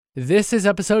This is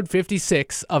episode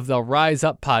 56 of the Rise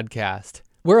Up podcast.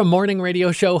 We're a morning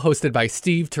radio show hosted by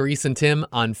Steve, Therese, and Tim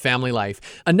on Family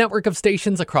Life, a network of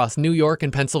stations across New York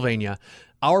and Pennsylvania.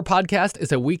 Our podcast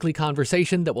is a weekly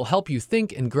conversation that will help you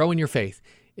think and grow in your faith.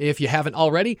 If you haven't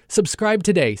already, subscribe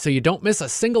today so you don't miss a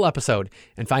single episode,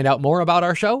 and find out more about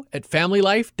our show at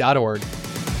familylife.org.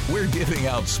 We're giving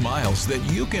out smiles that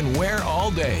you can wear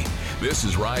all day. This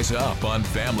is Rise Up on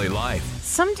Family Life.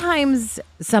 Sometimes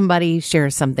somebody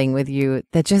shares something with you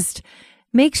that just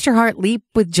makes your heart leap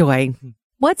with joy.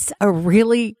 What's a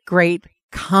really great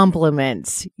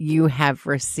compliment you have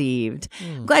received?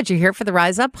 Glad you're here for the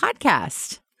Rise Up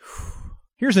podcast.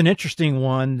 Here's an interesting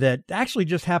one that actually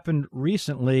just happened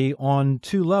recently on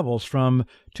two levels from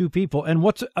two people. And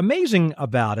what's amazing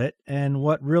about it, and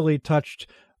what really touched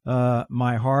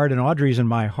my heart and Audrey's and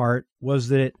my heart, was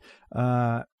that it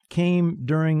came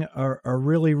during a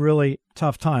really, really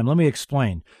tough time. Let me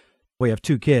explain. We have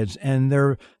two kids, and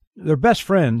they're best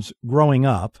friends growing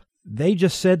up. They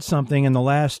just said something in the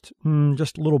last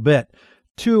just a little bit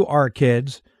to our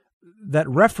kids that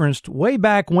referenced way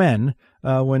back when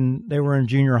they were in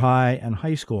junior high and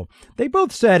high school. They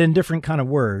both said in different kind of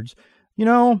words, you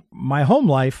know, my home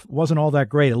life wasn't all that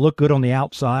great. It looked good on the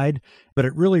outside, but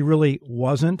it really, really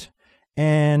wasn't.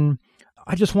 And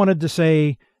I just wanted to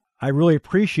say, I really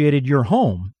appreciated your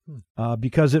home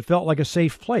because it felt like a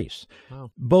safe place. Wow.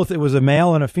 Both, it was a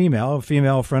male and a female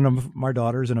friend of my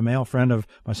daughters and a male friend of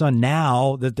my son.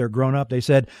 Now that they're grown up, they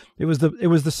said it was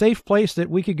the safe place that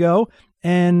we could go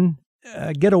and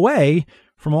get away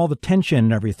from all the tension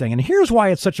and everything. And here's why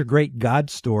it's such a great God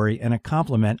story and a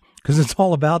compliment, because it's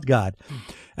all about God.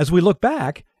 As we look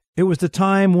back, it was the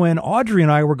time when Audrey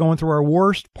and I were going through our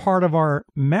worst part of our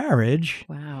marriage.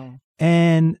 Wow.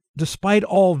 And despite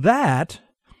all that,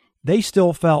 they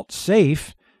still felt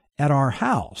safe at our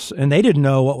house, and they didn't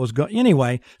know what was going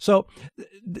anyway. So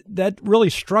that really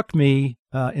struck me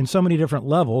in so many different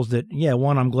levels that,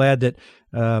 one, I'm glad that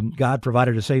God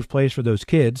provided a safe place for those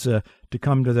kids to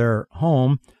come to their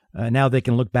home. Now they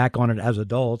can look back on it as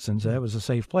adults and say it was a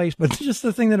safe place. But just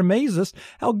the thing that amazes us,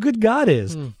 how good God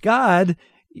is. God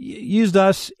used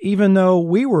us even though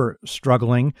we were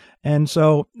struggling. And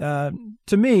so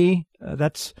to me,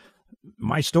 that's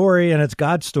my story, and it's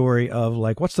God's story of,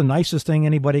 like, what's the nicest thing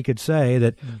anybody could say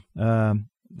that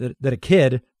that a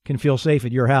kid can feel safe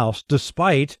at your house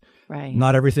despite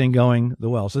not everything going the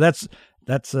well. So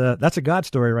that's a God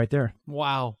story right there.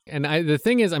 Wow. And the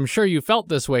thing is, I'm sure you felt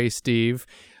this way, Steve,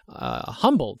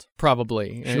 humbled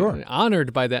probably, Sure. and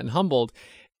honored by that and humbled.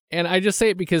 And I just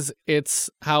say it because it's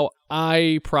how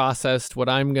I processed what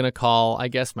I'm going to call, I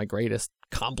guess, my greatest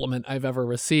compliment I've ever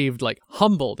received. Like,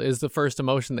 humbled is the first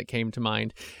emotion that came to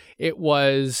mind. It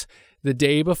was the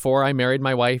day before I married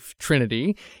my wife,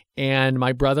 Trinity, and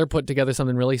my brother put together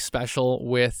something really special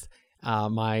with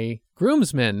my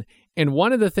groomsmen. And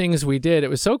one of the things we did, it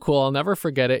was so cool, I'll never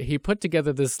forget it. He put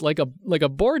together this like a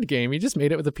board game. He just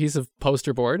made it with a piece of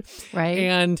poster board. Right.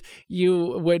 And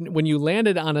you when you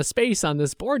landed on a space on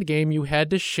this board game, you had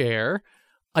to share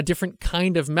a different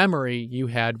kind of memory you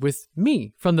had with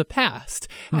me from the past.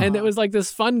 And it was like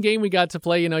this fun game we got to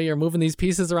play. You know, you're moving these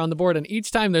pieces around the board, and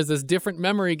each time there's this different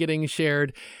memory getting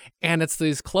shared. And it's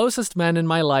these closest men in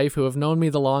my life who have known me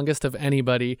the longest of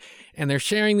anybody. And they're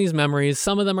sharing these memories.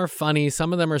 Some of them are funny.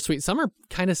 Some of them are sweet. Some are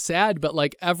kind of sad, but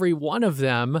like every one of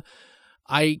them,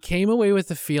 I came away with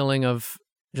the feeling of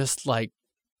just like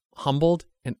humbled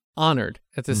and honored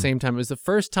at the same time. It was the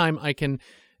first time I can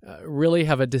really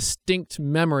have a distinct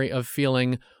memory of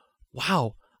feeling,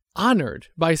 wow, honored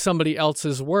by somebody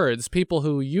else's words, people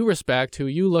who you respect, who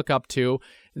you look up to,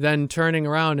 then turning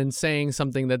around and saying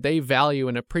something that they value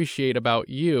and appreciate about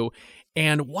you.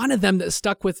 And one of them that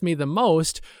stuck with me the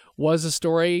most was a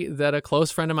story that a close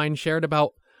friend of mine shared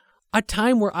about a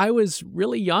time where I was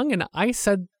really young and I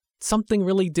said something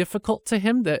really difficult to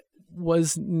him that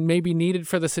was maybe needed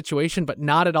for the situation, but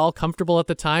not at all comfortable at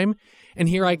the time. And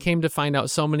here I came to find out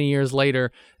so many years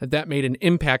later that made an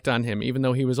impact on him, even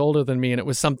though he was older than me, and it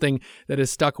was something that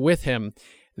has stuck with him.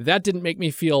 That didn't make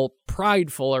me feel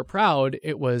prideful or proud.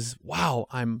 It was, wow,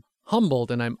 I'm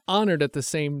humbled and I'm honored at the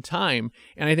same time.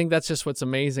 And I think that's just what's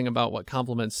amazing about what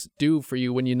compliments do for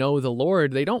you when you know the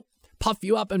Lord. They don't puff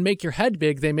you up and make your head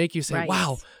big. They make you say,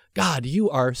 wow, God, you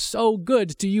are so good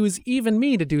to use even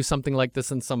me to do something like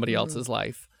this in somebody else's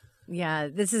life. Yeah,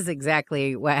 this is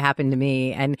exactly what happened to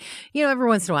me. And, you know, every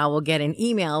once in a while we'll get an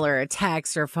email or a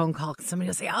text or a phone call. Somebody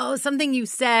will say, oh, something you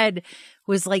said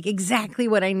was like exactly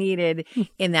what I needed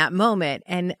in that moment.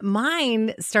 And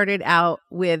mine started out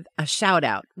with a shout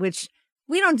out, which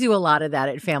we don't do a lot of that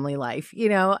at Family Life,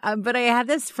 but I had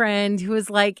this friend who was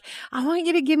like, I want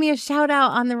you to give me a shout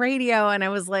out on the radio. And I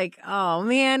was like, oh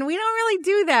man, we don't really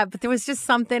do that. But there was just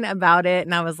something about it.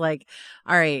 And I was like,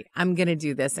 all right, I'm going to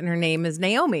do this. And her name is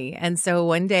Naomi. And so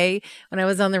one day when I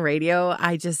was on the radio,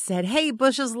 I just said, hey,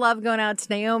 bushels of love going out to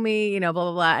Naomi, blah,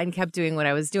 blah, blah, and kept doing what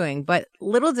I was doing. But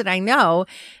little did I know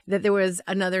that there was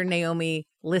another Naomi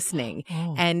listening.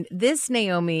 Oh. And this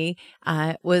Naomi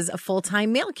was a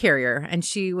full-time mail carrier, and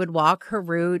she would walk her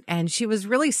route, and she was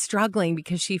really struggling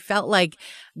because she felt like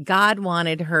God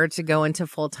wanted her to go into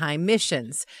full-time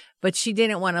missions, but she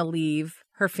didn't want to leave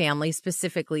her family,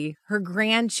 specifically her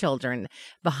grandchildren,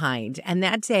 behind. And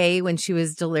that day when she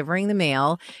was delivering the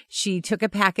mail, she took a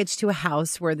package to a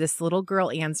house where this little girl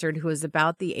answered who was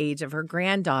about the age of her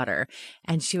granddaughter.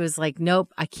 And she was like,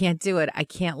 nope, I can't do it. I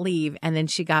can't leave. And then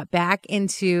she got back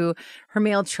into her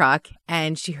mail truck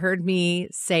and she heard me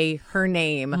say her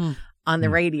name on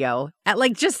the radio at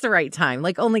just the right time.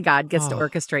 Only God gets to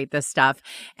orchestrate this stuff.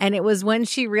 And it was when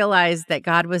she realized that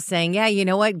God was saying, yeah, you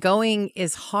know what? Going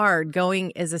is hard. Going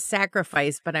is a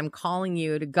sacrifice, but I'm calling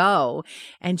you to go.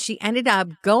 And she ended up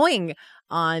going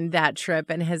on that trip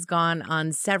and has gone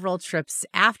on several trips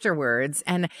afterwards.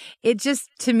 And it just,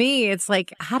 to me, it's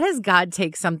like, how does God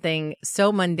take something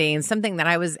so mundane, something that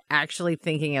I was actually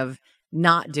thinking of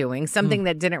not doing, something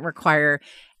that didn't require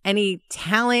any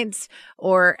talent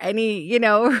or any,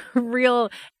 real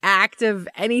act of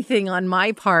anything on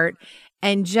my part,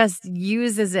 and just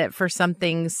uses it for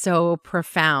something so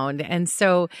profound. And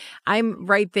so I'm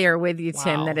right there with you,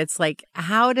 Tim, that it's like,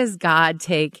 how does God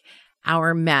take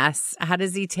our mess? How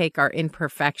does he take our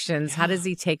imperfections? How does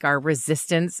he take our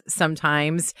resistance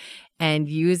sometimes and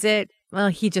use it? Well,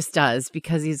 he just does,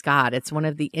 because he's God. It's one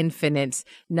of the infinite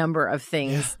number of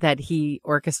things that he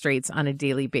orchestrates on a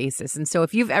daily basis. And so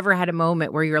if you've ever had a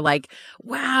moment where you're like,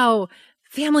 wow,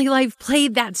 Family Life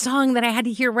played that song that I had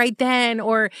to hear right then,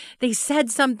 or they said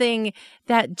something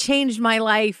that changed my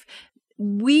life,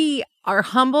 we are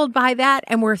humbled by that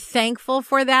and we're thankful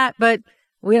for that, but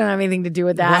we don't have anything to do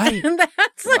with that. Right.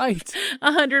 That's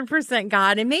 100%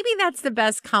 God. And maybe that's the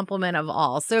best compliment of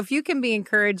all. So if you can be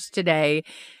encouraged today,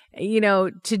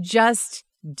 to just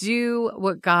do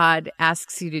what God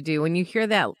asks you to do. When you hear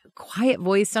that quiet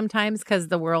voice sometimes because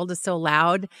the world is so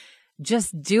loud,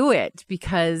 just do it,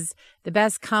 because the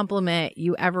best compliment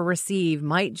you ever receive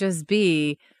might just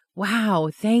be, wow,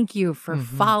 thank you for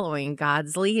following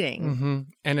God's leading.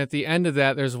 And at the end of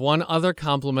that, there's one other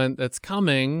compliment that's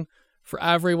coming for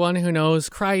everyone who knows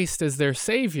Christ as their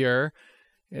Savior.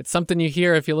 It's something you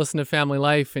hear if you listen to Family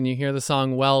Life and you hear the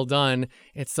song Well Done.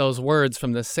 It's those words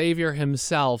from the Savior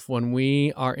himself when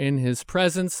we are in his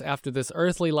presence after this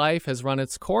earthly life has run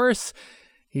its course.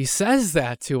 He says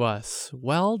that to us.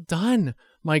 Well done,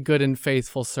 my good and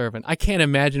faithful servant. I can't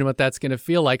imagine what that's going to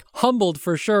feel like. Humbled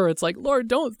for sure. It's like, Lord,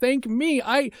 don't thank me.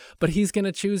 But he's going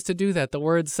to choose to do that. The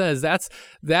word says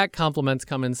that compliment's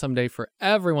coming someday for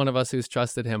every one of us who's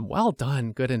trusted him. Well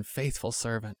done, good and faithful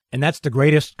servant. And that's the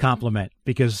greatest compliment,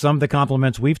 because some of the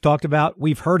compliments we've talked about,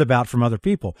 we've heard about from other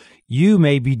people. You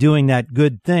may be doing that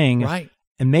good thing, right,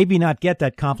 and maybe not get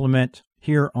that compliment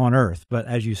here on earth. But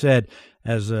as you said,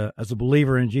 as a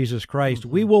believer in Jesus Christ,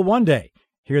 we will one day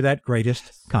hear that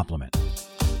greatest compliment.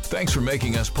 Thanks for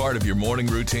making us part of your morning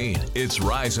routine. It's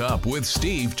Rise Up with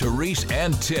Steve, Therese,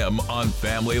 and Tim on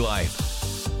Family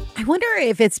Life. I wonder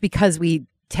if it's because we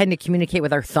tend to communicate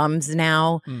with our thumbs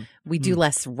now. We do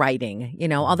less writing,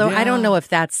 although I don't know if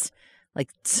that's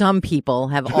some people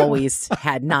have always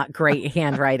had not great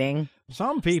handwriting.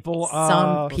 Some people.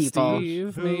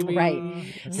 Steve, maybe. Right.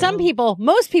 Some people,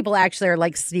 most people actually are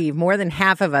like Steve. More than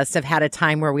half of us have had a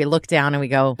time where we look down and we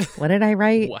go, what did I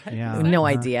write? Yeah. No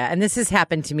idea. And this has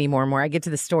happened to me more and more. I get to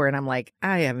the store and I'm like,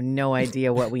 I have no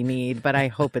idea what we need, but I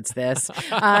hope it's this.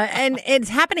 And it's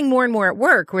happening more and more at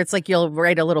work, where it's like you'll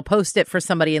write a little Post-it for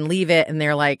somebody and leave it, and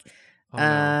they're like,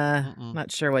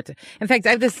 not sure what to. In fact,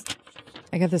 I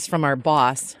got this from our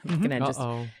boss. I'm gonna just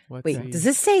wait. Does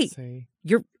this say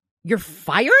you're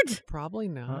fired? Probably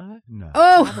not. No.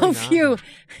 Oh, Probably phew.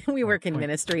 We work in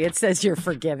ministry. It says you're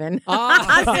forgiven.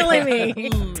 Silly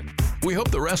me. We hope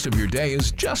the rest of your day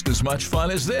is just as much fun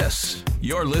as this.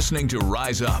 You're listening to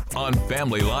Rise Up on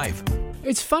Family Life.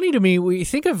 It's funny to me, we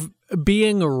think of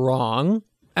being wrong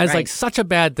as Right. such a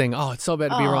bad thing. Oh, it's so bad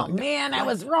to be wrong. Man, I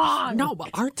was wrong. No,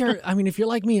 but aren't there, if you're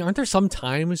like me, aren't there some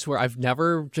times where I've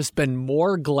never just been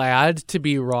more glad to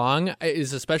be wrong? It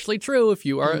is especially true if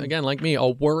you are, again, like me, a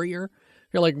worrier.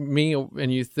 If you're like me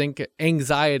and you think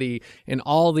anxiety and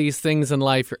all these things in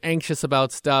life, you're anxious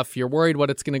about stuff, you're worried what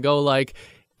it's going to go like.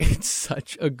 It's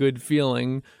such a good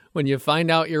feeling when you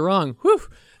find out you're wrong. Whew.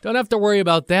 Don't have to worry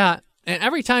about that. And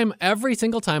every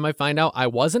single time I find out I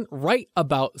wasn't right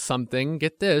about something,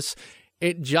 get this,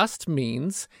 it just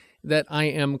means that I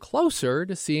am closer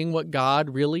to seeing what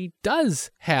God really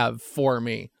does have for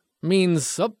me.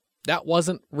 Means, that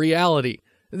wasn't reality.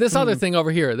 This other thing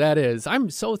over here, that is, I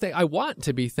want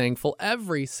to be thankful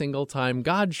every single time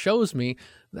God shows me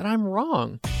that I'm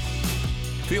wrong.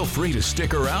 Feel free to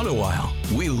stick around a while.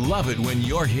 We love it when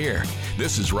you're here.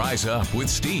 This is Rise Up with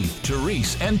Steve,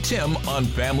 Therese, and Tim on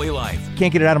Family Life.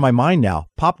 Can't get it out of my mind now.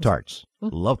 Pop-Tarts.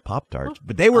 Love Pop-Tarts.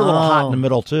 But they were a little hot in the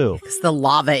middle, too. It's the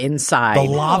lava inside. The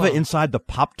lava inside the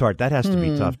Pop-Tart. That has to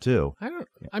be tough, too.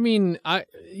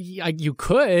 You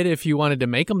could if you wanted to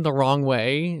make them the wrong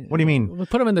way. What do you mean?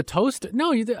 Put them in the toast?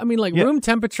 No, room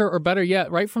temperature, or better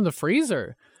yet, right from the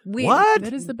freezer. What?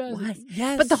 That is the best. What?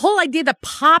 Yes. But the whole idea, the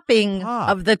popping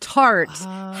of the tart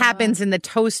happens in the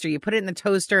toaster. You put it in the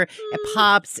toaster, it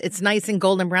pops. It's nice and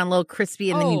golden brown, a little crispy,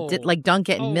 and then you dunk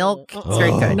it in milk. It's very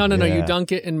good. No. You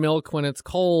dunk it in milk when it's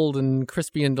cold and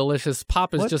crispy and delicious.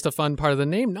 Pop is just a fun part of the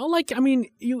name. No,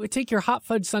 you take your hot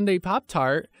fudge sundae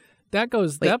Pop-Tart. That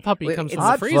puppy comes from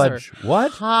the freezer. Fudge.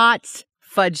 What? Hot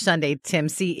fudge sundae, Tim.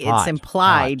 See, it's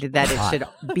implied that it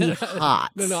should be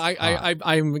hot. No,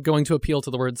 I'm going to appeal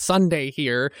to the word sundae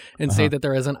here and say that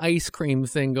there is an ice cream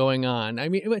thing going on.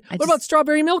 What about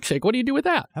strawberry milkshake? What do you do with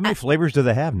that? How many flavors do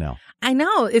they have now? I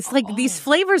know. It's like these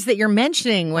flavors that you're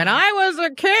mentioning. When I was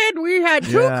a kid, we had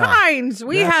two kinds.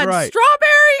 We had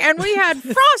strawberry and we had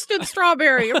frosted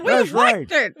strawberry. And we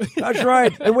liked it. That's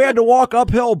right. And we had to walk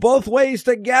uphill both ways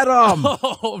to get them.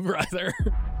 Oh, brother.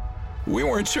 We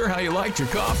weren't sure how you liked your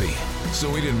coffee, so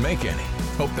we didn't make any.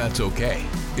 Hope that's okay.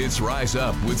 It's Rise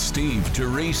Up with Steve,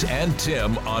 Therese, and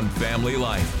Tim on Family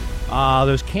Life.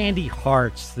 Those candy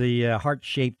hearts, the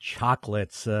heart-shaped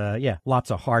chocolates. Lots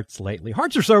of hearts lately.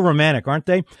 Hearts are so romantic, aren't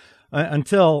they?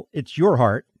 Until it's your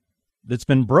heart that's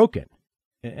been broken.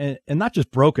 And not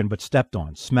just broken, but stepped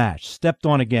on, smashed, stepped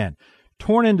on again.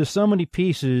 Torn into so many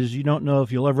pieces, you don't know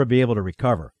if you'll ever be able to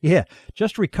recover. Yeah,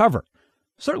 just recover.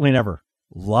 Certainly never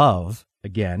love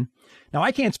again. Now,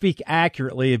 I can't speak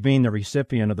accurately of being the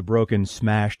recipient of the broken,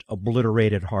 smashed,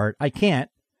 obliterated heart. I can't,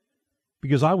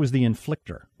 because I was the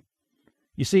inflictor.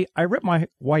 You see, I ripped my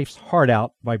wife's heart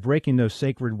out by breaking those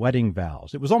sacred wedding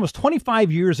vows. It was almost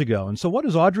 25 years ago, and so what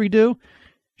does Audrey do?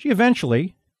 She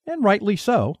eventually, and rightly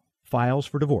so, files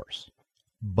for divorce.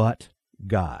 But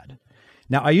God.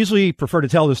 Now, I usually prefer to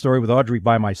tell this story with Audrey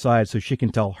by my side so she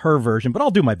can tell her version, but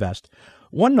I'll do my best.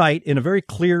 One night, in a very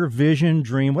clear vision,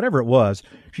 dream, whatever it was,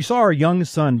 she saw our young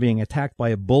son being attacked by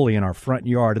a bully in our front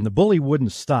yard, and the bully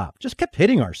wouldn't stop, just kept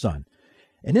hitting our son.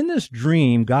 And in this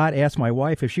dream, God asked my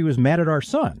wife if she was mad at our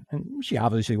son. And she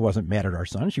obviously wasn't mad at our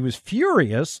son. She was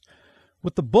furious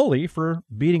with the bully for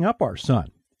beating up our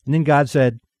son. And then God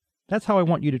said, "That's how I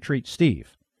want you to treat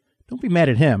Steve. Don't be mad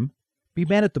at him. Be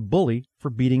mad at the bully for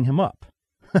beating him up."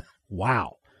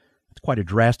 Wow. That's quite a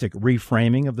drastic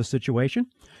reframing of the situation.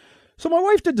 So my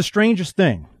wife did the strangest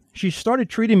thing. She started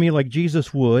treating me like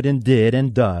Jesus would and did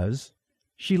and does.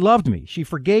 She loved me. She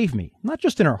forgave me, not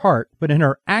just in her heart, but in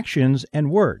her actions and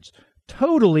words.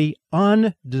 Totally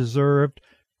undeserved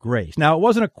grace. Now, it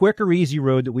wasn't a quick or easy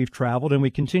road that we've traveled, and we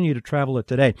continue to travel it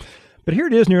today. But here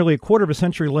it is nearly a quarter of a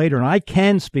century later, and I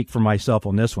can speak for myself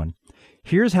on this one.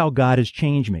 Here's how God has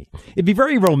changed me. It'd be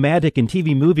very romantic and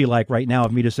TV movie-like right now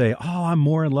of me to say, I'm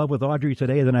more in love with Audrey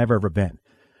today than I've ever been.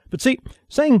 But see,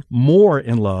 saying more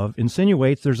in love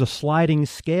insinuates there's a sliding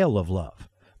scale of love.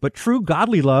 But true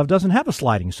godly love doesn't have a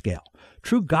sliding scale.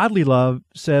 True godly love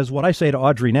says what I say to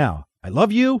Audrey now: I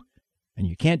love you, and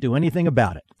you can't do anything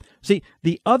about it. See,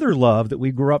 the other love that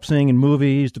we grew up seeing in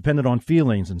movies depended on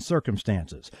feelings and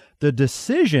circumstances. The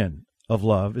decision of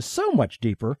love is so much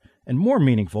deeper and more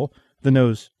meaningful than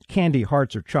those candy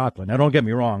hearts or chocolate. Now, don't get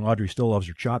me wrong, Audrey still loves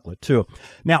her chocolate, too.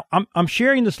 Now, I'm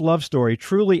sharing this love story,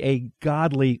 truly a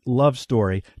godly love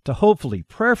story, to hopefully,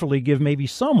 prayerfully give maybe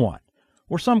someone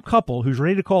or some couple who's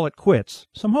ready to call it quits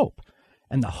some hope.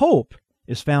 And the hope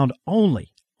is found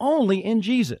only in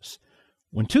Jesus.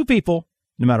 When two people,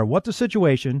 no matter what the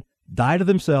situation, die to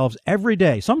themselves every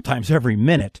day, sometimes every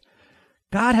minute,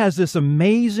 God has this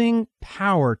amazing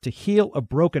power to heal a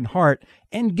broken heart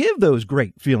and give those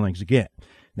great feelings again.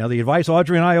 Now, the advice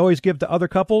Audrey and I always give to other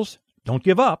couples: don't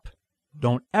give up.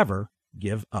 Don't ever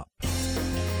give up.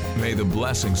 May the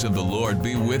blessings of the Lord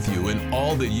be with you in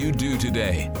all that you do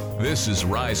today. This is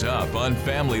Rise Up on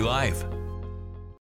Family Life.